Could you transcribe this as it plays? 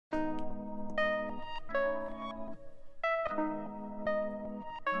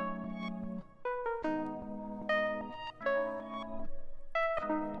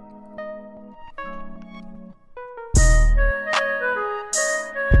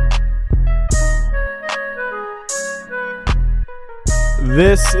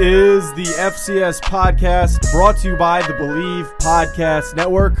This is the FCS podcast brought to you by the Believe Podcast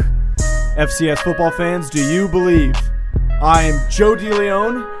Network. FCS football fans, do you believe? I am Joe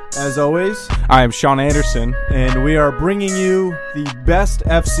DeLeon, as always. I am Sean Anderson. And we are bringing you the best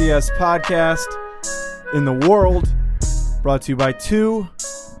FCS podcast in the world, brought to you by two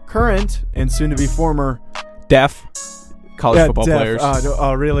current and soon-to-be former deaf college football players.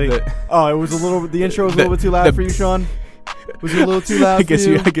 Oh, really? It was a little. The intro was a little bit too loud for you, Sean. Was it a little too loud for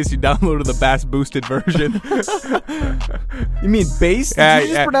you? I guess you downloaded the bass boosted version. You mean bass? Did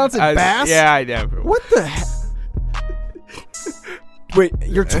you just pronounce it bass? Yeah, I did. What the heck? Wait,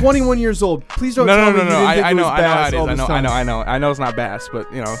 you're 21 years old. Please don't tell me you didn't think it was bass all this time. I know it's not bass,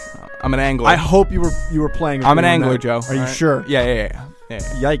 but you know, I'm an angler. I hope you were playing. I'm an angler, Joe. Are you sure? Yeah.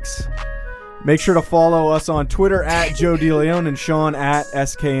 Yikes. Make sure to follow us on Twitter at Joe DeLeon and Sean at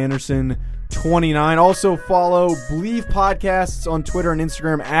SK Anderson 29. Also follow Believe Podcasts on Twitter and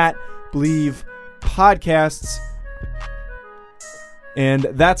Instagram at Believe Podcasts. And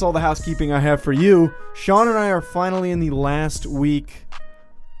that's all the housekeeping I have for you. Sean and I are finally in the last week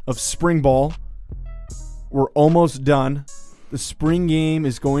of spring ball. We're almost done. The spring game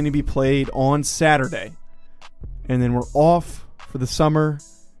is going to be played on Saturday. And then we're off for the summer,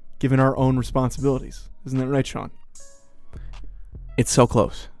 given our own responsibilities. Isn't that right, Sean? It's so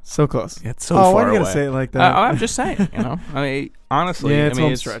close. So close. It's so far away. Why are you going to say it like that? I'm just saying, you know. I mean, honestly. Yeah, it's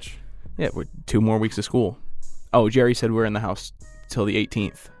home it's stretch. Yeah, we're 2 more weeks of school. Oh, Jerry said we're in the house till the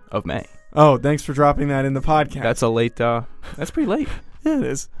 18th of May. Oh, thanks for dropping that in the podcast. That's a late, that's pretty late. Yeah, it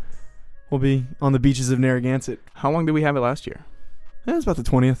is. We'll be on the beaches of Narragansett. How long did we have it last year? Yeah, it's about the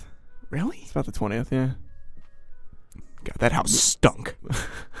 20th. Really? It's about the 20th, yeah. God, that house stunk.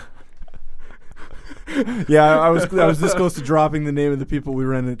 Yeah, I was this close to dropping the name of the people we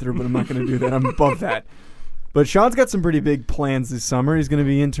rented it through, but I'm not going to do that. I'm above that. But Sean's got some pretty big plans this summer. He's going to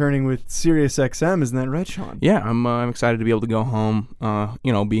be interning with SiriusXM. Isn't that right, Sean? Yeah, I'm excited to be able to go home.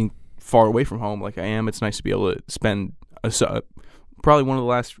 Being far away from home like I am, it's nice to be able to spend probably one of the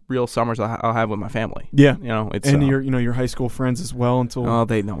last real summers I'll have with my family. Yeah, it's and your high school friends as well. Until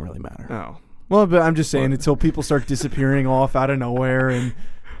they don't really matter. Oh, well, but I'm just saying until people start disappearing off out of nowhere and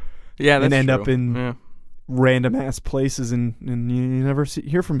end up in random ass places and you never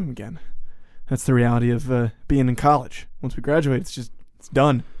hear from them again. That's the reality of being in college. Once we graduate, it's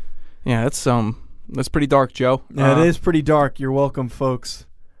done. Yeah, that's pretty dark, Joe. Yeah, it is pretty dark. You're welcome, folks.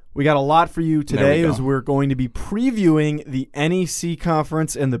 We got a lot for you today as we're going to be previewing the NEC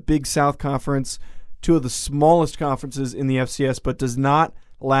Conference and the Big South Conference, two of the smallest conferences in the FCS, but does not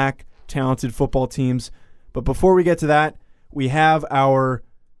lack talented football teams. But before we get to that, we have our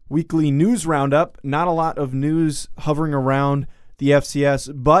weekly news roundup. Not a lot of news hovering around the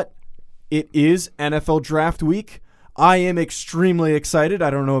FCS, but it is NFL Draft Week. I am extremely excited. I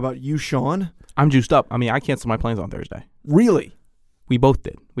don't know about you, Sean. I'm juiced up. I mean, I cancanceled my plans on Thursday. Really? We both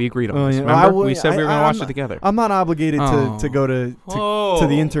did. We agreed on this. Remember? We said we were going to watch it together. I'm not obligated to go to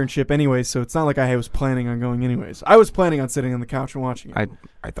the internship anyway, so it's not like I was planning on going anyways. I was planning on sitting on the couch and watching it.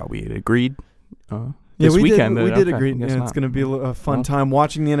 I thought we had agreed this weekend. We did agree. Yeah, it's going to be a fun time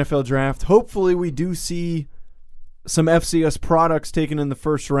watching the NFL Draft. Hopefully we do see some FCS products taken in the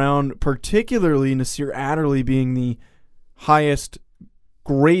first round, particularly Nasir Adderley being the highest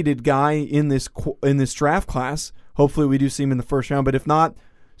graded guy in this draft class. Hopefully we do see him in the first round, but if not,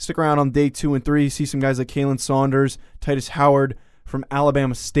 stick around on day 2 and 3. See some guys like Kalen Saunders, Titus Howard from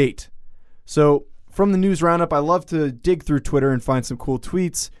Alabama State. So from the news roundup, I love to dig through Twitter and find some cool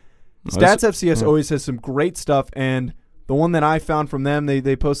tweets. Stats FCS always has some great stuff, and the one that I found from them,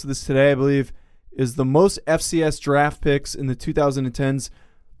 they posted this today, I believe, is the most FCS draft picks in the 2010s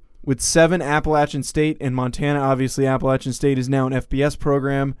with 7 Appalachian State and Montana. Obviously, Appalachian State is now an FBS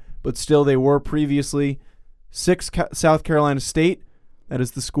program, but still they were previously. 6 South Carolina State. That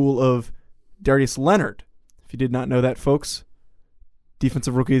is the school of Darius Leonard. If you did not know that, folks.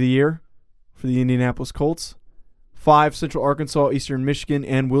 Defensive Rookie of the Year for the Indianapolis Colts. 5 Central Arkansas, Eastern Michigan,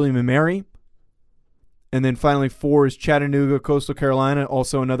 and William & Mary. And then finally 4 is Chattanooga, Coastal Carolina,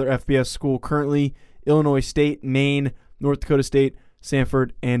 also another FBS school currently. Illinois State, Maine, North Dakota State,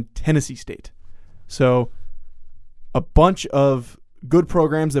 Samford, and Tennessee State. So a bunch of good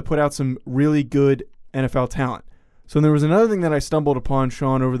programs that put out some really good NFL talent. So there was another thing that I stumbled upon,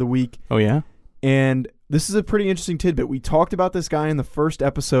 Sean, over the week. Oh, yeah? And this is a pretty interesting tidbit. We talked about this guy in the first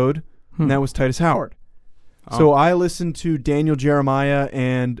episode, and that was Titus Howard. Oh. So I listened to Daniel Jeremiah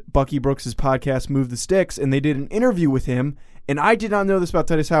and Bucky Brooks' podcast, Move the Sticks, and they did an interview with him, and I did not know this about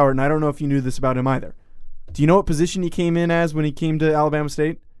Titus Howard, and I don't know if you knew this about him either. Do you know what position he came in as when he came to Alabama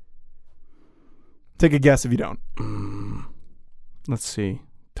State? Take a guess if you don't. Let's see.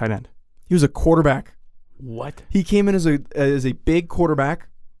 Tight end. He was a quarterback. What? He came in as a big quarterback.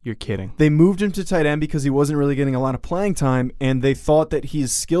 You're kidding. They moved him to tight end because he wasn't really getting a lot of playing time, and they thought that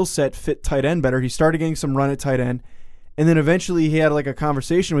his skill set fit tight end better. He started getting some run at tight end, and then eventually he had like a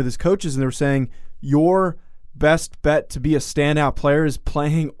conversation with his coaches, and they were saying, your best bet to be a standout player is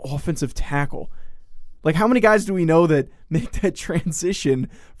playing offensive tackle. Like, how many guys do we know that make that transition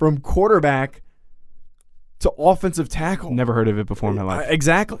from quarterback to offensive tackle? Never heard of it before in my life.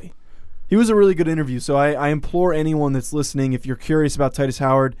 Exactly. He was a really good interview, so I implore anyone that's listening, if you're curious about Titus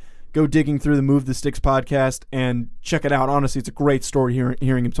Howard, go digging through the Move the Sticks podcast and check it out. Honestly, it's a great story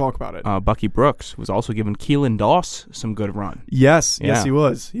hearing him talk about it. Bucky Brooks was also giving Keelan Doss some good run. Yes, he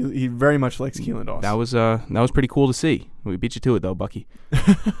was. He very much likes Keelan Doss. That was pretty cool to see. We beat you to it, though, Bucky.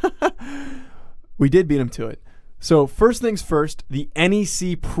 We did beat him to it. So first things first, the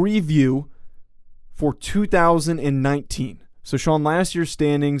NEC preview for 2019. So Sean, last year's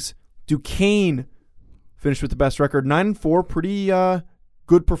standings, Duquesne finished with the best record, 9-4, pretty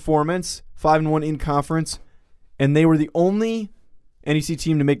good performance, 5-1 in conference, and they were the only NEC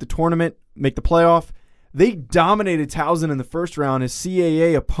team to make the tournament, make the playoff. They dominated Towson in the first round as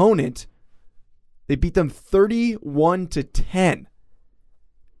CAA opponent. They beat them 31-10,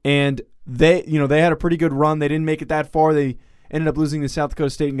 and they had a pretty good run. They didn't make it that far. They ended up losing to South Dakota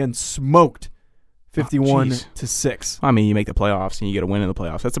State and getting smoked 51-6. I mean, you make the playoffs and you get a win in the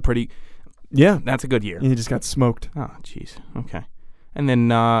playoffs. That's a good year. And you just got smoked. Oh, jeez. Okay. And then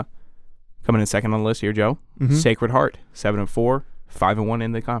coming in second on the list here, Joe, Sacred Heart, 7-4, 5-1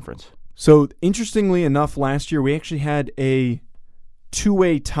 in the conference. So interestingly enough, last year we actually had a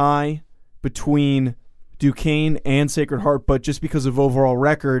two-way tie between Duquesne and Sacred Heart, but just because of overall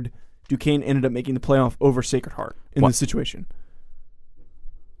record, Duquesne ended up making the playoff over Sacred Heart in this situation.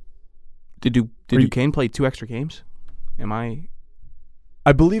 Did Duquesne play 2 extra games?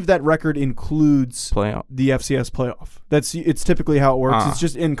 I believe that record includes playoff. The FCS playoff. It's typically how it works. It's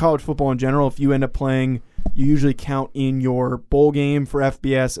just in college football in general. If you end up playing, you usually count in your bowl game for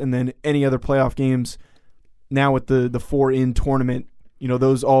FBS, and then any other playoff games. Now with the 4-in tournament,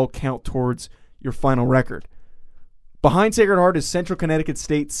 those all count towards your final record. Behind Sacred Heart is Central Connecticut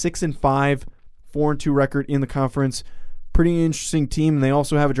State, 6-5, 4-2 record in the conference. Pretty interesting team. And they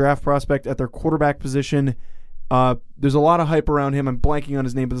also have a draft prospect at their quarterback position. There's a lot of hype around him. I'm blanking on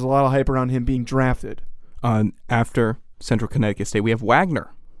his name, but there's a lot of hype around him being drafted. After Central Connecticut State, we have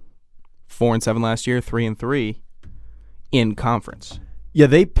Wagner, 4-7 last year, 3-3 in conference. Yeah,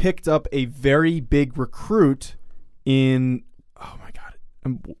 they picked up a very big recruit in. Oh my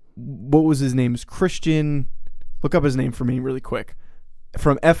God, what was his name? It's Christian. Look up his name for me really quick.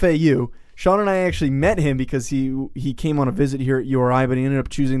 From FAU. Sean and I actually met him because he came on a visit here at URI, but he ended up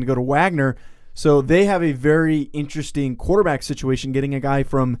choosing to go to Wagner. So they have a very interesting quarterback situation, getting a guy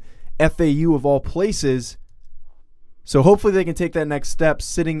from FAU of all places. So hopefully they can take that next step,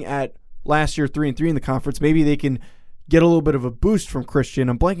 sitting at last year 3-3 in the conference. Maybe they can get a little bit of a boost from Christian.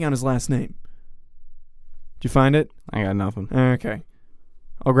 I'm blanking on his last name. Did you find it? I got nothing. Okay.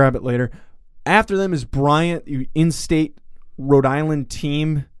 I'll grab it later. After them is Bryant, the in-state Rhode Island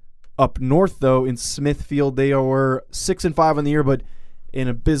team. Up north, though, in Smithfield, they were 6-5 on the year, but an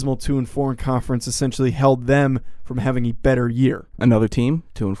abysmal 2-4 in conference essentially held them from having a better year. Another team,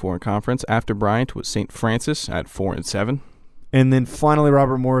 2-4 in conference, after Bryant was St. Francis at 4-7. And then finally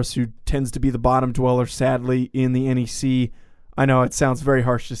Robert Morris, who tends to be the bottom dweller, sadly, in the NEC. I know it sounds very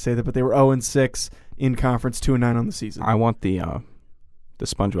harsh to say that, but they were 0-6 in conference, 2-9 on the season. I want the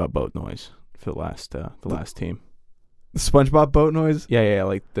SpongeBob boat noise for the last team. The SpongeBob boat noise? Yeah,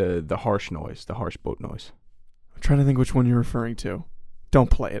 like the harsh noise, the harsh boat noise. I'm trying to think which one you're referring to. Don't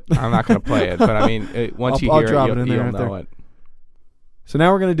play it. I'm not going to play it, but I mean, once you hear it, you'll know it. So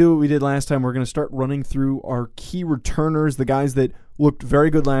now we're going to do what we did last time. We're going to start running through our key returners, the guys that looked very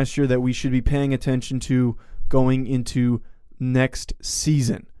good last year that we should be paying attention to going into next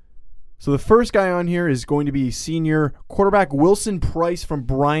season. So the first guy on here is going to be senior quarterback Wilson Price from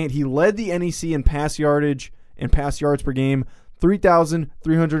Bryant. He led the NEC in pass yardage and pass yards per game,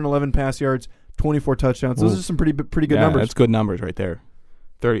 3,311 pass yards, 24 touchdowns. Those are some pretty good numbers. That's good numbers right there.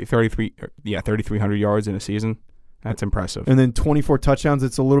 3,300 yards in a season. That's impressive. And then 24 touchdowns.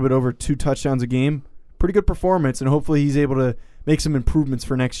 It's a little bit over 2 touchdowns a game. Pretty good performance, and hopefully he's able to make some improvements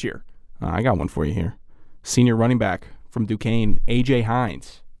for next year. I got one for you here. Senior running back from Duquesne, A.J.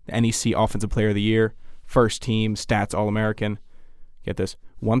 Hines, the NEC Offensive Player of the Year, first team stats All-American. Get this,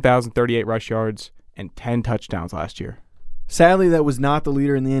 1,038 rush yards and 10 touchdowns last year. Sadly, that was not the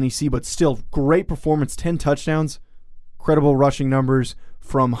leader in the NEC, but still great performance, 10 touchdowns, credible rushing numbers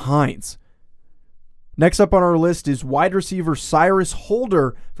from Hines. Next up on our list is wide receiver Cyrus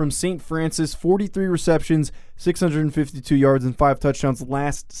Holder from St. Francis, 43 receptions, 652 yards, and 5 touchdowns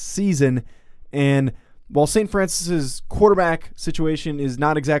last season. And while St. Francis's quarterback situation is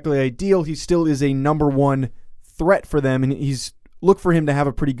not exactly ideal, he still is a number one threat for them, and look for him to have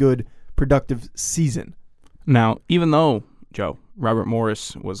a pretty good, productive season. Now, even though, Joe, Robert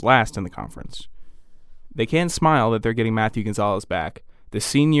Morris was last in the conference, they can smile that they're getting Matthew Gonzalez back, the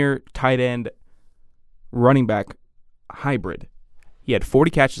senior tight end running back hybrid. He had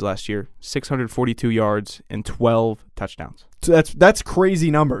 40 catches last year, 642 yards, and 12 touchdowns. So that's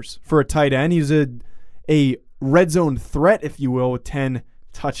crazy numbers for a tight end. He's a red zone threat, if you will, with 12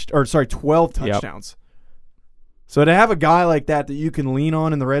 touchdowns. Yep. So to have a guy like that you can lean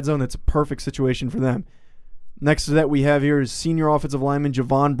on in the red zone, that's a perfect situation for them. Next to that we have here is senior offensive lineman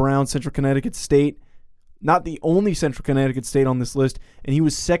Javon Brown, Central Connecticut State. Not the only Central Connecticut State on this list, and he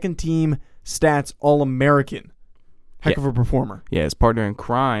was second-team stats All-American. Heck of a performer. Yeah, his partner in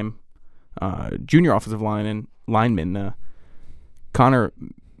crime, junior offensive lineman Connor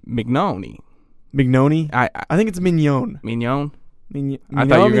Mignoni. Mignoni? I think it's Mignon. Mignon? I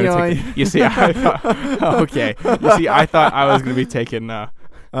thought you were going to take... You see, I thought... Okay. You see, I thought I was going to be taking...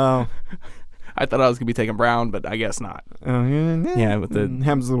 I thought I was going to be taking Brown, but I guess not. Yeah, with the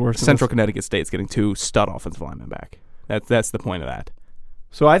happens the worst. Central Connecticut State's getting 2 stud offensive linemen back. That's the point of that.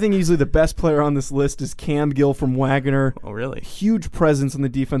 So I think easily the best player on this list is Cam Gill from Wagner. Oh, really? Huge presence on the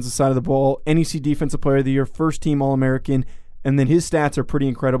defensive side of the ball. NEC Defensive Player of the Year, first-team All-American. And then his stats are pretty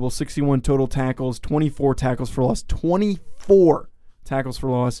incredible. 61 total tackles, 24 tackles for loss. 24 tackles for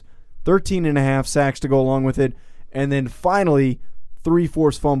loss. 13.5 sacks to go along with it. And then finally, 3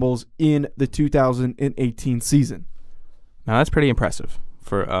 forced fumbles in the 2018 season. Now, that's pretty impressive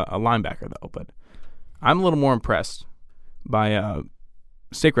for a linebacker, though. But I'm a little more impressed by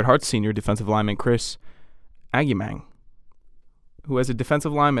Sacred Heart senior defensive lineman Chris Agumang, who as a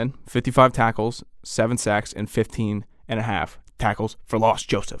defensive lineman, 55 tackles, 7 sacks, and 15.5 tackles for loss.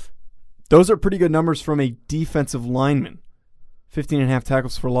 Joseph. Those are pretty good numbers from a defensive lineman. 15.5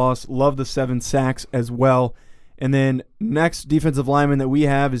 tackles for loss. Love the 7 sacks as well. And then next defensive lineman that we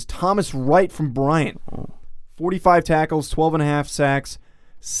have is Thomas Wright from Bryant. 45 tackles, 12.5 sacks,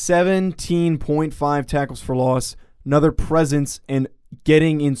 17.5 tackles for loss. Another presence and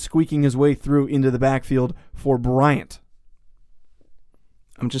squeaking his way through into the backfield for Bryant.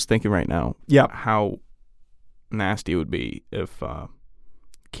 I'm just thinking right now how nasty it would be if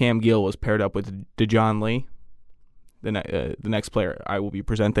Cam Gill was paired up with DeJohn Lee, the next player I will be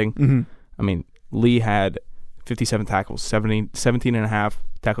presenting. Mm-hmm. I mean, Lee had 57 tackles, 17.5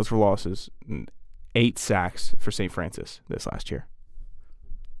 tackles for losses, and 8 sacks for St. Francis this last year.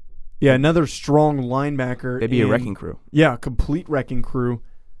 Yeah, another strong linebacker. They'd be a wrecking crew. Yeah, complete wrecking crew.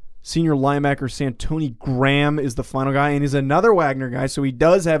 Senior linebacker Santoni Graham is the final guy, and is another Wagner guy, so he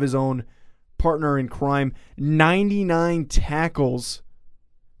does have his own partner in crime. 99 tackles,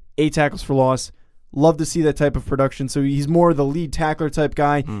 8 tackles for loss. Love to see that type of production. So he's more the lead tackler type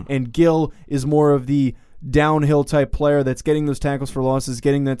guy, and Gill is more of the downhill type player that's getting those tackles for losses,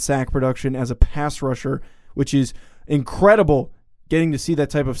 getting that sack production as a pass rusher, which is incredible. Getting to see that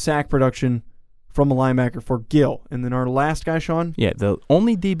type of sack production from a linebacker for Gill. And then our last guy, Sean? Yeah, the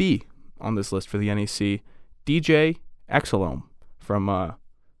only DB on this list for the NEC, DJ Exelome from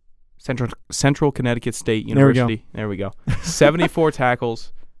Central Connecticut State University. There we go. 74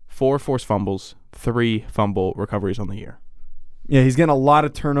 tackles, 4 forced fumbles, 3 fumble recoveries on the year. Yeah, he's getting a lot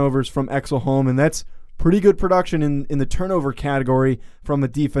of turnovers from Exelome, and that's pretty good production in the turnover category from a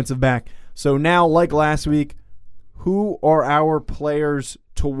defensive back. So now, like last week, who are our players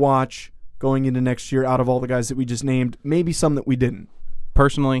to watch going into next year out of all the guys that we just named? Maybe some that we didn't.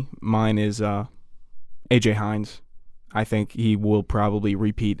 Personally, mine is A.J. Hines. I think he will probably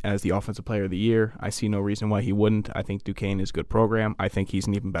repeat as the Offensive Player of the Year. I see no reason why he wouldn't. I think Duquesne is a good program. I think he's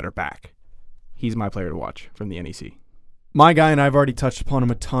an even better back. He's my player to watch from the NEC. My guy, and I've already touched upon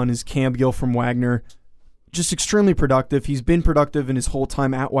him a ton, is Cam Gill from Wagner. Just extremely productive. He's been productive in his whole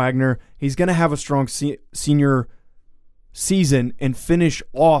time at Wagner. He's going to have a strong senior season and finish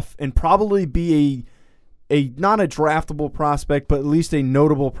off and probably be a not a draftable prospect, but at least a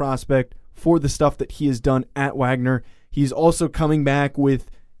notable prospect for the stuff that he has done at Wagner. He's also coming back with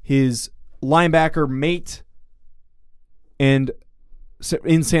his linebacker mate and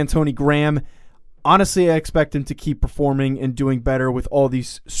in Santoni Graham. Honestly, I expect him to keep performing and doing better with all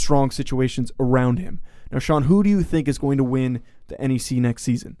these strong situations around him. Now, Sean, who do you think is going to win the NEC next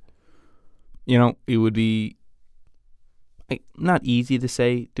season? You know, it would be not easy to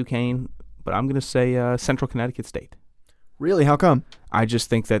say Duquesne, but I'm going to say Central Connecticut State. Really? How come? I just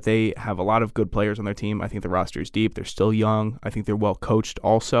think that they have a lot of good players on their team. I think the roster is deep. They're still young. I think they're well coached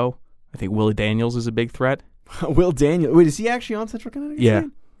also. I think Willie Daniels is a big threat. Will Daniels. Wait, is he actually on Central Connecticut? Yeah.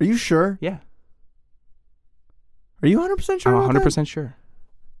 State? Are you sure? Yeah. Are you 100% sure? I'm about 100% sure.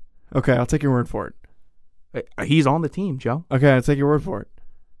 that? Okay, I'll take your word for it. He's on the team, Joe. Okay, I'll take your word for it.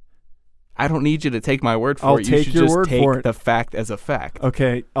 I don't need you to take my word for I'll it. take You should your just word take for it. the fact as a fact.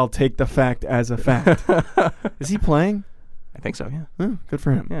 Okay, I'll take the fact as a fact. Is he playing? I think so, yeah. Oh, good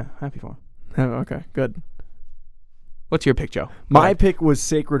for him. Yeah, happy for him. Oh, okay, good. What's your pick, Joe? My pick was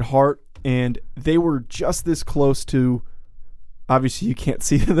Sacred Heart, and they were just this close to. Obviously, you can't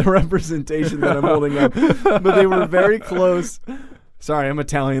see the representation that I'm holding up, but they were very close. Sorry, I'm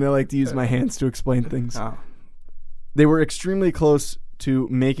Italian. I like to use my hands to explain things. Oh. They were extremely close to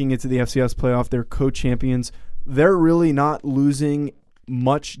making it to the FCS playoff. They're co-champions. They're really not losing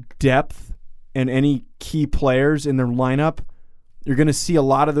much depth and any key players in their lineup. You're going to see a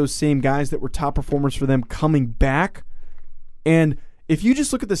lot of those same guys that were top performers for them coming back. And if you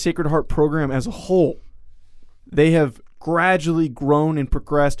just look at the Sacred Heart program as a whole, they have gradually grown and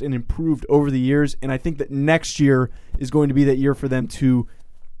progressed and improved over the years. And I think that next year is going to be that year for them to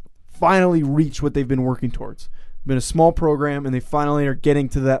finally reach what they've been working towards. It's been a small program, and they finally are getting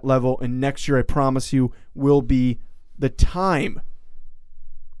to that level. And next year, I promise you, will be the time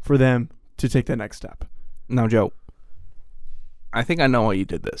for them to take that next step. Now, Joe, I think I know why you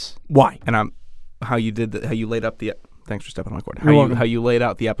did this. Why? And how you did how you laid up the. Thanks for stepping on my cord. You're welcome. How you laid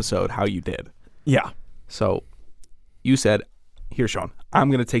out the episode, how you did. Yeah. So, you said, "Here, Sean, I'm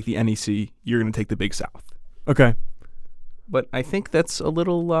going to take the NEC. You're going to take the Big South." Okay. But I think that's a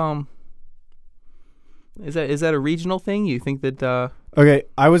little. Is that a regional thing? You think that? Okay,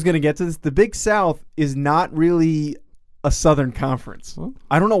 I was going to get to this. The Big South is not really a Southern Conference. Well,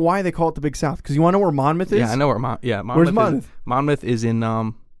 I don't know why they call it the Big South. Because you want to know where Monmouth is? Yeah, I know where Monmouth. Where's Monmouth? Monmouth is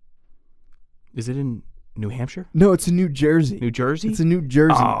in. Is it in New Hampshire? No, it's in New Jersey. New Jersey? It's in New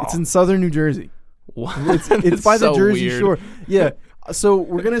Jersey. Oh. It's in southern New Jersey. What? It's by the so Jersey weird. Shore. Yeah. So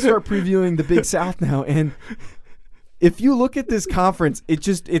we're going to start previewing the Big South now. And if you look at this conference,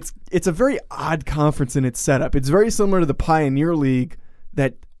 it's a very odd conference in its setup. It's very similar to the Pioneer League,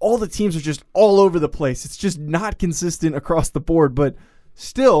 that all the teams are just all over the place. It's just not consistent across the board. But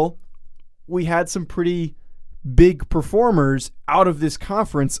still, we had some pretty big performers out of this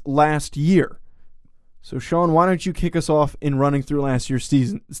conference last year. So, Sean, why don't you kick us off in running through last year's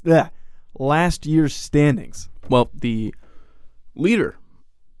standings? Well, the leader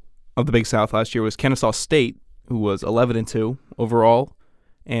of the Big South last year was Kennesaw State, who was 11-2 overall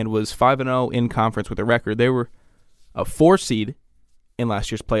and was 5-0 in conference with a record. They were a 4 seed in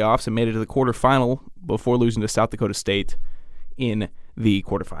last year's playoffs and made it to the quarterfinal before losing to South Dakota State in the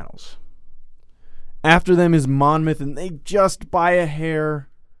quarterfinals. After them is Monmouth, and they just by a hair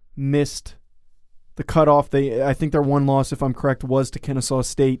missed the cutoff. I think their one loss, if I'm correct, was to Kennesaw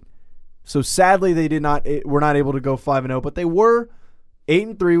State. So sadly, were not able to go 5-0, but they were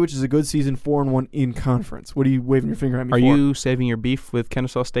 8-3, which is a good season, 4-1 in conference. What are you waving your finger at me for? Are you saving your beef with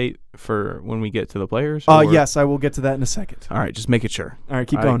Kennesaw State for when we get to the players? Yes, I will get to that in a second. All right, just make it sure. All right,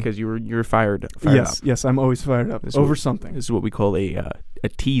 keep going. Because you're fired up. Yes, I'm always fired up over something. This is what we call a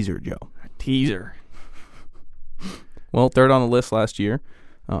teaser, Joe. A teaser. Well, third on the list last year,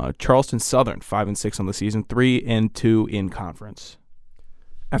 Charleston Southern, 5-6 on the season, 3-2 in conference.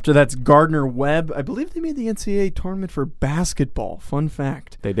 After that's Gardner Webb. I believe they made the NCAA tournament for basketball. Fun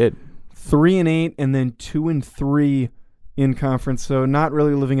fact. They did. 3-8 and then 2-3 in conference. So not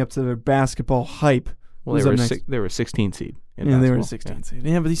really living up to their basketball hype. Well, they were a 16 seed. They were a 16 seed.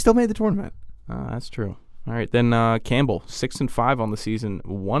 Yeah, but he still made the tournament. That's true. All right, then Campbell, 6-5 on the season,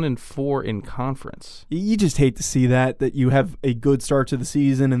 1-4 in conference. You just hate to see that you have a good start to the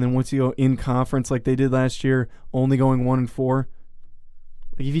season, and then once you go in conference like they did last year, only going 1-4.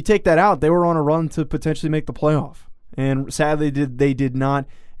 Like if you take that out, they were on a run to potentially make the playoff, and sadly they did not.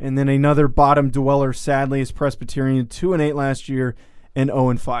 And then another bottom dweller, sadly, is Presbyterian, 2-8 last year and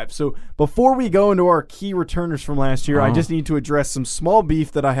 0-5. So before we go into our key returners from last year, I just need to address some small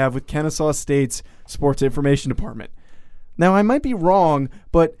beef that I have with Kennesaw State's Sports Information Department. Now, I might be wrong,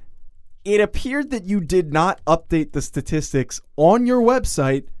 but it appeared that you did not update the statistics on your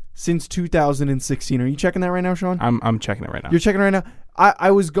website since 2016. Are you checking that right now, Sean? I'm checking it right now. You're checking it right now?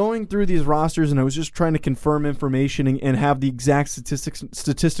 I was going through these rosters, and I was just trying to confirm information and have the exact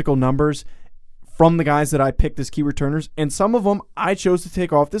statistical numbers from the guys that I picked as key returners, and some of them I chose to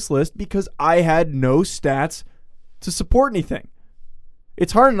take off this list because I had no stats to support anything.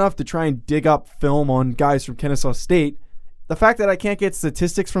 It's hard enough to try and dig up film on guys from Kennesaw State. the fact that I can't get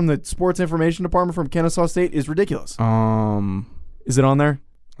statistics from the sports information department from Kennesaw State is ridiculous. Is it on there?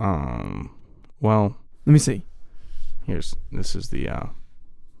 Well, let me see. This is the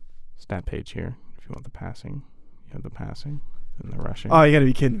stat page here. If you want the passing, you have the passing and the rushing. Oh, you got to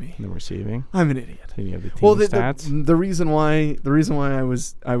be kidding me. And the receiving. I'm an idiot. Then you have the team stats. The reason why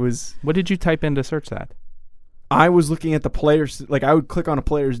I was. What did you type in to search that? I was looking at the players. Like I would click on a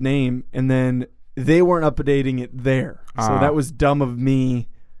player's name and then they weren't updating it there. So that was dumb of me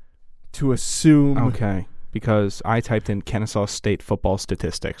to assume. Okay. Because I typed in Kennesaw State football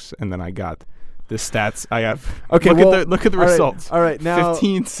statistics, and then I got the stats. I got look at the results. All right, now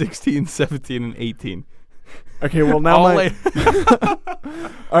 15, 16, 17, and 18. Okay, well now all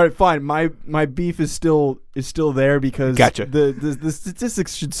right, fine. My beef is still there because gotcha. The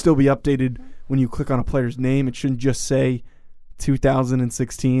statistics should still be updated when you click on a player's name. It shouldn't just say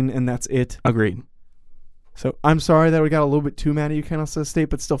 2016 and that's it. Agreed. So I'm sorry that we got a little bit too mad at you, Kennesaw State,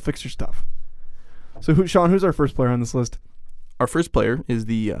 but still fix your stuff. So, Sean, who's our first player on this list? Our first player is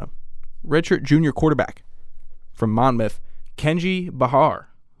the redshirt junior quarterback from Monmouth, Kenji Bahar,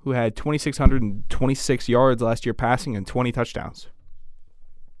 who had 2,626 yards last year passing and 20 touchdowns.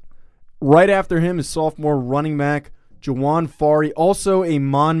 Right after him is sophomore running back Jawan Fari, also a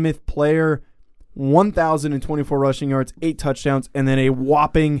Monmouth player, 1,024 rushing yards, 8 touchdowns, and then a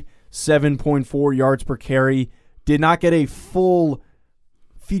whopping 7.4 yards per carry. Did not get a full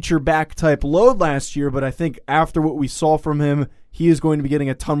feature back type load last year, but I think after what we saw from him, he is going to be getting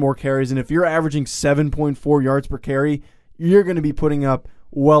a ton more carries. And if you're averaging 7.4 yards per carry, you're going to be putting up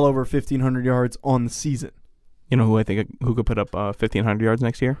well over 1,500 yards on the season. You know who could put up 1,500 yards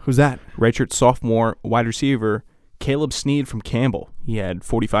next year? Who's that? Redshirt sophomore wide receiver Caleb Sneed from Campbell. He had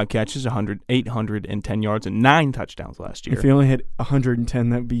 45 catches, 810 yards, and 9 touchdowns last year. If he only hit 110,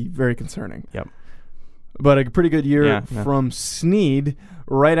 that would be very concerning. Yep. But a pretty good year from Sneed.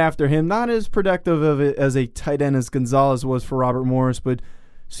 Right after him, not as productive of it as a tight end as Gonzalez was for Robert Morris, but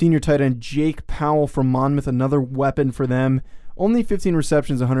senior tight end Jake Powell from Monmouth, another weapon for them. Only 15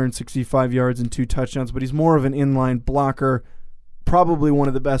 receptions, 165 yards, and 2 touchdowns, but he's more of an inline blocker, probably one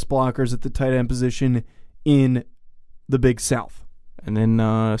of the best blockers at the tight end position in the Big South. And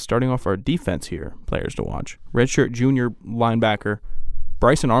then starting off our defense here, players to watch. Redshirt junior linebacker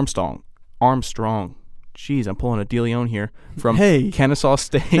Bryson Armstrong. Jeez, I'm pulling a DeLeon here from Kennesaw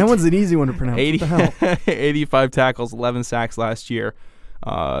State. That one's an easy one to pronounce. 85 tackles, 11 sacks last year.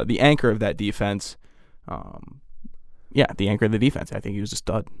 The anchor of that defense. The anchor of the defense. I think he was a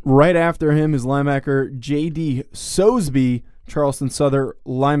stud. Right after him is linebacker J.D. Sosby, Charleston Southern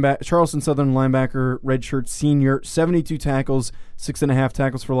linebacker, redshirt senior, 72 tackles, 6.5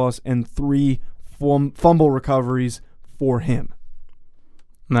 tackles for loss, and 3 fumble recoveries for him.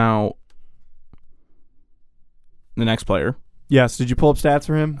 Now, the next player. Yes. Did you pull up stats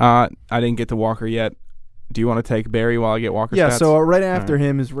for him? I didn't get to Walker yet. Do you want to take Barry while I get Walker stats? Yeah, so right after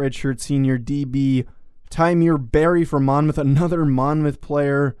him is redshirt senior DB Tymir Barry from Monmouth, another Monmouth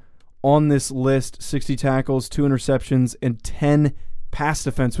player on this list. 60 tackles, 2 interceptions, and 10 pass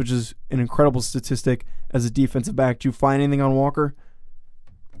defense, which is an incredible statistic as a defensive back. Did you find anything on Walker?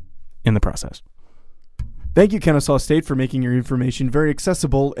 In the process. Thank you, Kennesaw State, for making your information very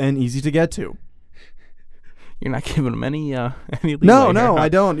accessible and easy to get to. You're not giving them any leeway. No, I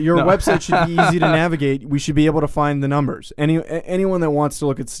don't. Your website should be easy to navigate. We should be able to find the numbers. Anyone that wants to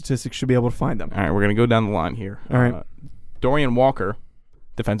look at statistics should be able to find them. All right, we're going to go down the line here. All right. Dorian Walker,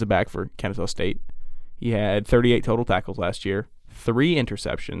 defensive back for Kennesaw State. He had 38 total tackles last year, 3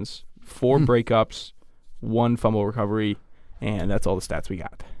 interceptions, 4 breakups, 1 fumble recovery, and that's all the stats we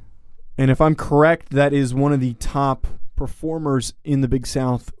got. And if I'm correct, that is one of the top performers in the Big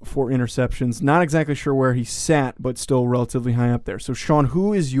South for interceptions. Not exactly sure where he sat, but still relatively high up there. So, Sean,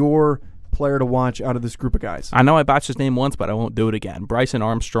 who is your player to watch out of this group of guys? I know I botched his name once, but I won't do it again. Bryson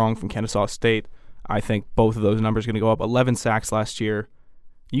Armstrong from Kennesaw State. I think both of those numbers are going to go up. 11 sacks last year.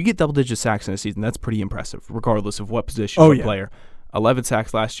 You get double-digit sacks in a season. That's pretty impressive, regardless of what position you're a player. 11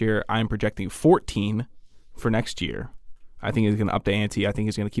 sacks last year. I'm projecting 14 for next year. I think he's going to up the ante. I think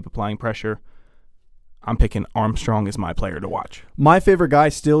he's going to keep applying pressure. I'm picking Armstrong as my player to watch. My favorite guy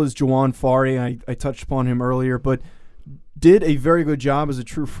still is Jawan Fari. I touched upon him earlier, but did a very good job as a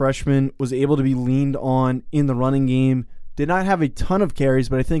true freshman, was able to be leaned on in the running game, did not have a ton of carries,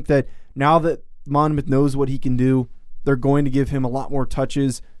 but I think that now that Monmouth knows what he can do, they're going to give him a lot more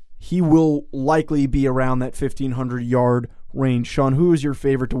touches. He will likely be around that 1,500-yard range. Sean, who is your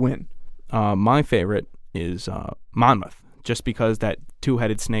favorite to win? My favorite is Monmouth, just because that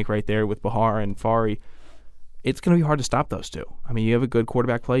two-headed snake right there with Bahar and Fari, it's going to be hard to stop those two. I mean, you have a good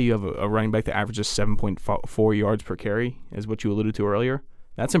quarterback play. You have a running back that averages 7.4 yards per carry, is what you alluded to earlier.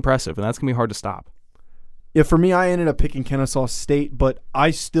 That's impressive, and that's going to be hard to stop. Yeah, for me, I ended up picking Kennesaw State, but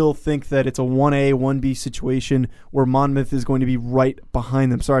I still think that it's a 1A, 1B situation where Monmouth is going to be right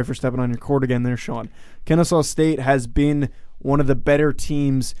behind them. Sorry for stepping on your cord again there, Sean. Kennesaw State has been one of the better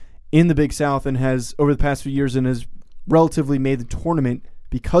teams in the Big South and has, over the past few years, and has relatively made the tournament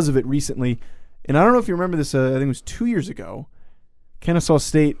because of it recently. And I don't know if you remember this, I think it was 2 years ago, Kennesaw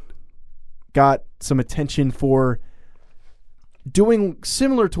State got some attention for doing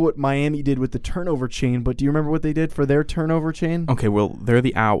similar to what Miami did with the turnover chain, but do you remember what they did for their turnover chain? Okay, well, they're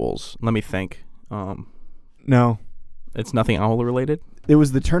the Owls. Let me think. No. It's nothing owl related? It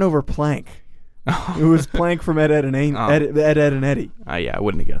was the turnover plank. It was Plank from Ed, and Eddie. Yeah, I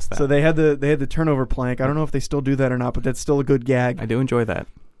wouldn't have guessed that. So they had the turnover plank. I don't know if they still do that or not, but that's still a good gag. I do enjoy that.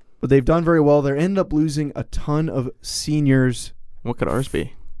 But they've done very well. They ended up losing a ton of seniors. What could ours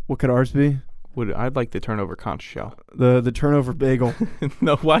be? What could ours be? I'd like the turnover conch shell. The turnover bagel.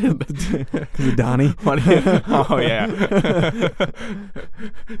 No, why? The Donnie. Oh, yeah.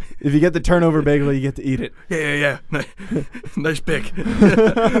 If you get the turnover bagel, you get to eat it. Yeah. Nice pick.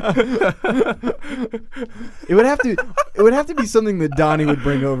 It would have to be something that Donnie would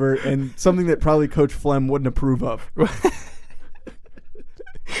bring over and something that probably Coach Flem wouldn't approve of.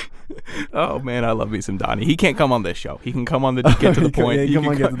 Oh, man, I love me some Donnie. He can't come on this show. He can come on the Get to the Point. Yeah,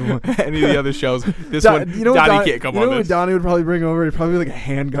 get to the point. Any of the other shows. This one, Donnie can't come on this. You know what Donnie would probably bring over? He'd probably like a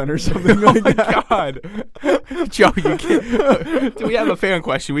handgun or something like that. Oh, my God. Joe, you can't. Do we have a fan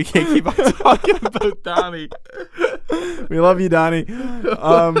question? We can't keep on talking about Donnie. We love you, Donnie.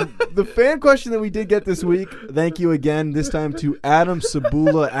 The fan question that we did get this week, thank you again, this time to Adam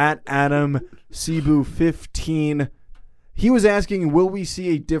Sabula at Adam Cebu15. He was asking, will we see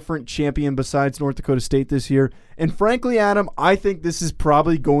a different champion besides North Dakota State this year? And frankly, Adam, I think this is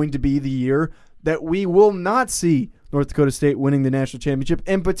probably going to be the year that we will not see North Dakota State winning the national championship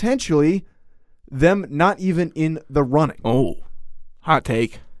and potentially them not even in the running. Oh, hot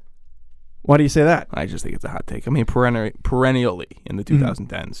take. Why do you say that? I just think it's a hot take. I mean, perennially in the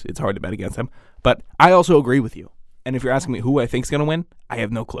 2010s, it's hard to bet against them. But I also agree with you. And if you're asking me who I think is going to win, I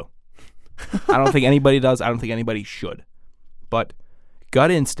have no clue. I don't think anybody does. I don't think anybody should. But gut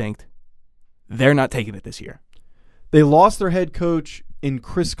instinct, they're not taking it this year. They lost their head coach in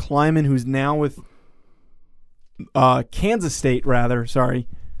Chris Kleiman, who's now with Kansas State, rather. Sorry.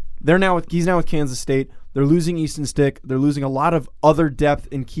 He's now with Kansas State. They're losing Easton Stick. They're losing a lot of other depth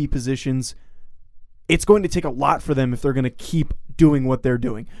in key positions. It's going to take a lot for them if they're going to keep doing what they're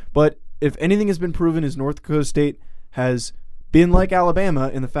doing. But if anything has been proven is North Dakota State has been like Alabama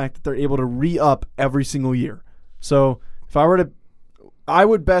in the fact that they're able to re-up every single year. So if I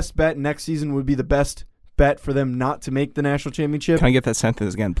would best bet next season would be the best bet for them not to make the national championship. Can I get that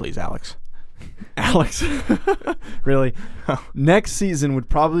sentence again, please, Alex? Alex. Really? Next season would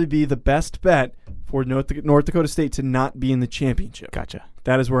probably be the best bet for North Dakota State to not be in the championship. Gotcha.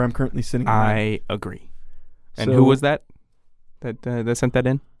 That is where I'm currently sitting. I agree. And who was that sent that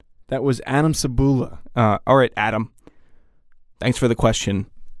in? That was Adam Sabula. All right, Adam. Thanks for the question.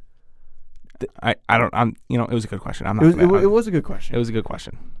 It was a good question. It was a good question. It was a good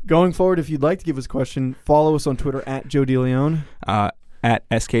question. Going forward, if you'd like to give us a question, follow us on Twitter at Joe DeLeon. At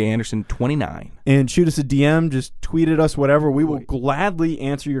SKAnderson29. And shoot us a DM, just tweet at us, whatever. We will gladly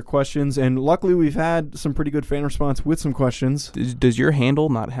answer your questions. And luckily, we've had some pretty good fan response with some questions. Does your handle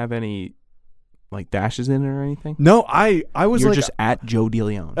not have any dashes in it or anything? No, I was You're just at Joe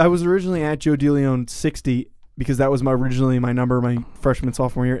DeLeon. I was originally at Joe DeLeon 60 because that was originally my number my freshman,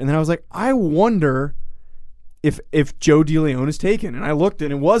 sophomore year. And then I was like, I wonder if Joe DeLeon is taken. And I looked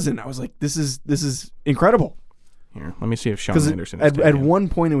and it wasn't. I was like, this is incredible. Here, let me see if Sean Anderson is taken. At one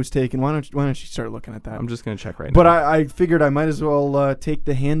point it was taken. Why don't you start looking at that? I'm just going to check right now. But I figured I might as well take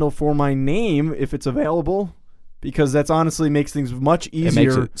the handle for my name if it's available, because that's honestly makes things much easier.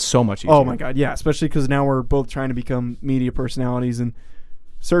 It makes it so much easier. Oh, my God, yeah, especially because now we're both trying to become media personalities, and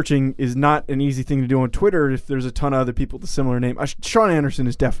searching is not an easy thing to do on Twitter if there's a ton of other people with a similar name. Sean Anderson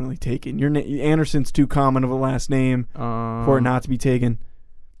is definitely taken. Anderson's too common of a last name for it not to be taken.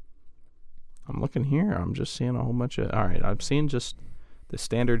 I'm looking here. I'm just seeing a whole bunch of... All right, I'm seeing just the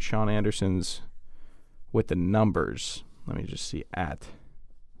standard Sean Andersons with the numbers. Let me just see at...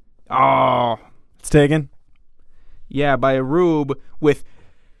 Oh! It's taken? Yeah, by a Rube with...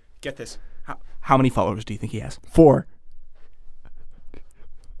 Get this. How many followers do you think he has? 4.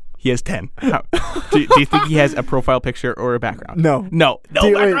 He has 10. Do you think he has a profile picture or a background? No. No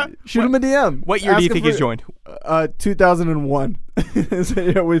background? Shoot him a DM. What year do you think he's joined? 2001.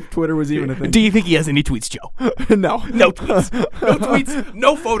 With Twitter was even a thing. Do you think he has any tweets, Joe? No. No tweets. No tweets.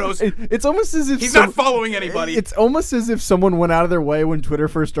 No photos. It's almost as if He's not following anybody. It's almost as if someone went out of their way when Twitter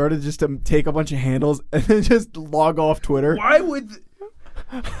first started just to take a bunch of handles and then just log off Twitter. Why would...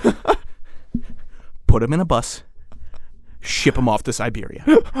 Put him in a bus. Ship him off to Siberia.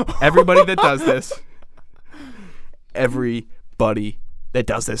 Everybody that does this. Everybody that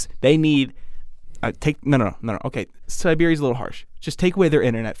does this. They need... No. Okay, Siberia's a little harsh. Just take away their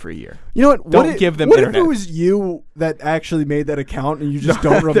internet for a year. You know what? Don't give them what internet. What if it was you that actually made that account and you just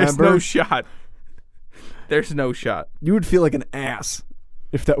don't remember? There's no shot. There's no shot. You would feel like an ass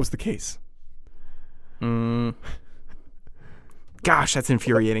if that was the case. Gosh, that's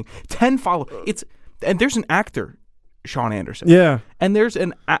infuriating. 10 followers. And there's an actor, Sean Anderson. Yeah. And there's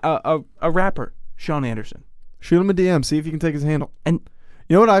a rapper, Sean Anderson. Shoot him a DM. See if you can take his handle. And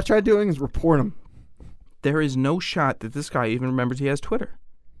you know what I've tried doing is report him. There is no shot that this guy even remembers he has Twitter.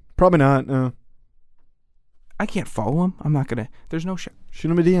 Probably not. No. I can't follow him. I'm not gonna. There's no shot. Shoot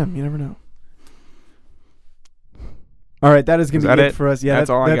him a DM. You never know. All right, that is going to be it for us. Yeah,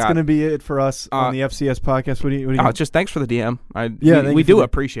 that's all I got. That's going to be it for us on the FCS podcast. What do you just thanks for the DM. We do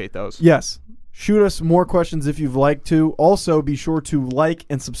appreciate those. Yes. Shoot us more questions if you'd like to. Also, be sure to like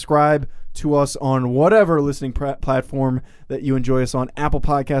and subscribe to us on whatever listening platform that you enjoy us on. Apple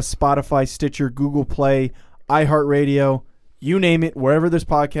Podcasts, Spotify, Stitcher, Google Play, iHeartRadio, you name it. Wherever there's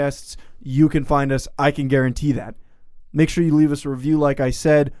podcasts, you can find us. I can guarantee that. Make sure you leave us a review like I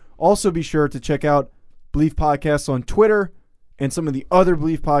said. Also, be sure to check out Believe Podcasts on Twitter and some of the other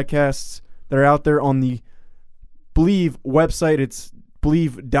Believe podcasts that are out there on the Believe website. It's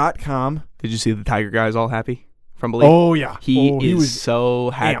Believe.com. Did you see the Tiger guys all happy from Believe? Oh, yeah. He was so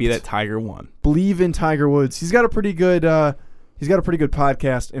happy that Tiger won. Believe in Tiger Woods. He's got a pretty good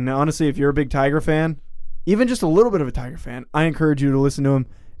podcast. And honestly, if you're a big Tiger fan, even just a little bit of a Tiger fan, I encourage you to listen to him.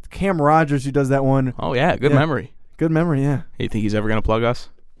 It's Cam Rogers who does that one. Oh, yeah. Good memory. Good memory, yeah. You think he's ever going to plug us?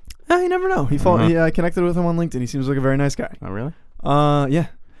 You never know. He connected with him on LinkedIn. He seems like a very nice guy. Oh, really? Yeah.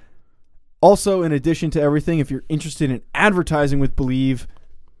 Also, in addition to everything, if you're interested in advertising with Believe,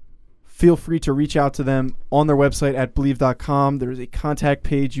 feel free to reach out to them on their website at Believe.com. There's a contact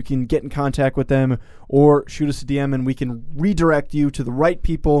page. You can get in contact with them or shoot us a DM and we can redirect you to the right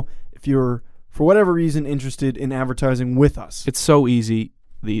people if you're, for whatever reason, interested in advertising with us. It's so easy.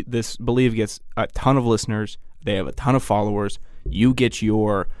 This Believe gets a ton of listeners. They have a ton of followers. You get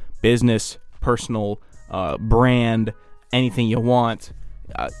your business, personal, brand, anything you want.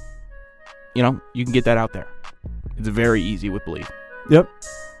 You can get that out there. It's very easy with Believe. Yep.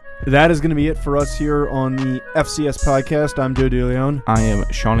 That is going to be it for us here on the FCS podcast. I'm Joe DeLeon. I am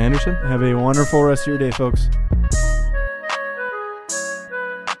Sean Anderson. Have a wonderful rest of your day, folks.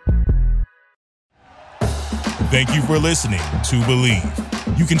 Thank you for listening to Believe.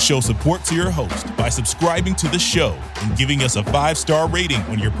 You can show support to your host by subscribing to the show and giving us a 5-star rating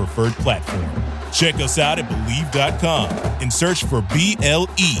on your preferred platform. Check us out at Believe.com and search for BLEAV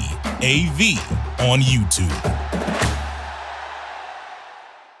on YouTube.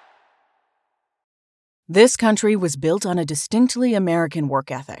 This country was built on a distinctly American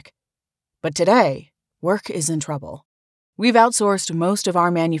work ethic. But today, work is in trouble. We've outsourced most of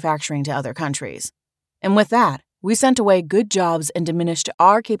our manufacturing to other countries. And with that, we sent away good jobs and diminished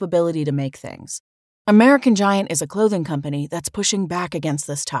our capability to make things. American Giant is a clothing company that's pushing back against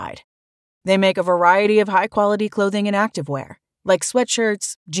this tide. They make a variety of high-quality clothing and activewear, like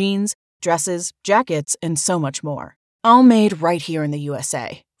sweatshirts, jeans, dresses, jackets, and so much more. All made right here in the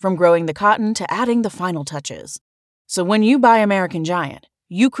USA, from growing the cotton to adding the final touches. So when you buy American Giant,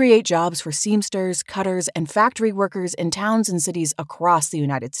 you create jobs for seamsters, cutters, and factory workers in towns and cities across the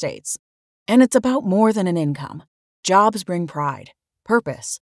United States. And it's about more than an income. Jobs bring pride,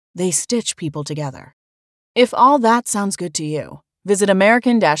 purpose. They stitch people together. If all that sounds good to you, visit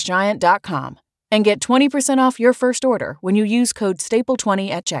American-Giant.com and get 20% off your first order when you use code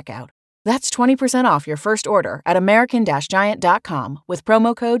STAPLE20 at checkout. That's 20% off your first order at American-Giant.com with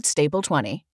promo code STAPLE20.